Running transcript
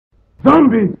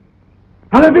Zombie!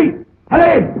 Allez!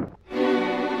 Allez!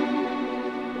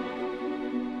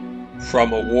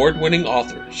 From award-winning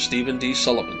author Stephen D.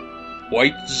 Sullivan,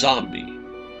 White Zombie,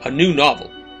 a new novel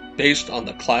based on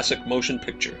the classic motion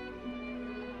picture.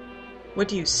 What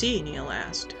do you see? Neil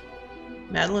asked.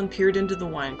 Madeline peered into the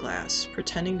wine glass,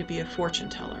 pretending to be a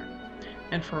fortune-teller,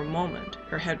 and for a moment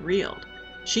her head reeled.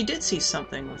 She did see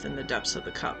something within the depths of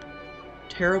the cup.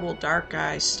 Terrible dark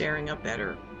eyes staring up at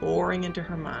her, boring into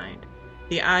her mind.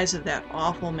 The eyes of that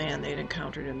awful man they'd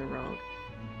encountered in the road.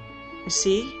 You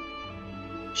see?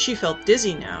 She felt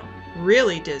dizzy now,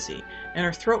 really dizzy, and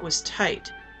her throat was tight,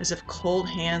 as if cold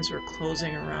hands were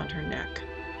closing around her neck.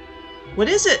 What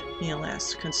is it? Neil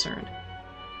asked, concerned.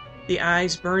 The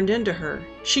eyes burned into her.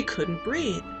 She couldn't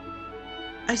breathe.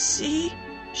 I see,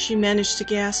 she managed to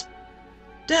gasp.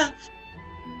 Death.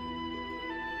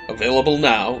 Available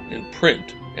now in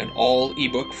print and all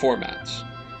ebook formats.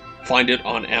 Find it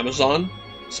on Amazon,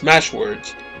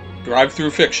 Smashwords, Drive-Thru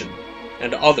Fiction,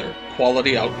 and other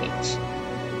quality outlets.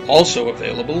 Also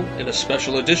available in a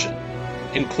special edition,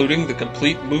 including the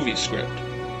complete movie script.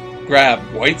 Grab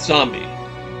White Zombie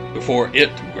before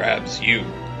it grabs you.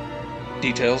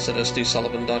 Details at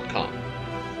sdsullivan.com.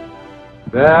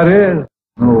 There is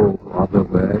no other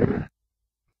way.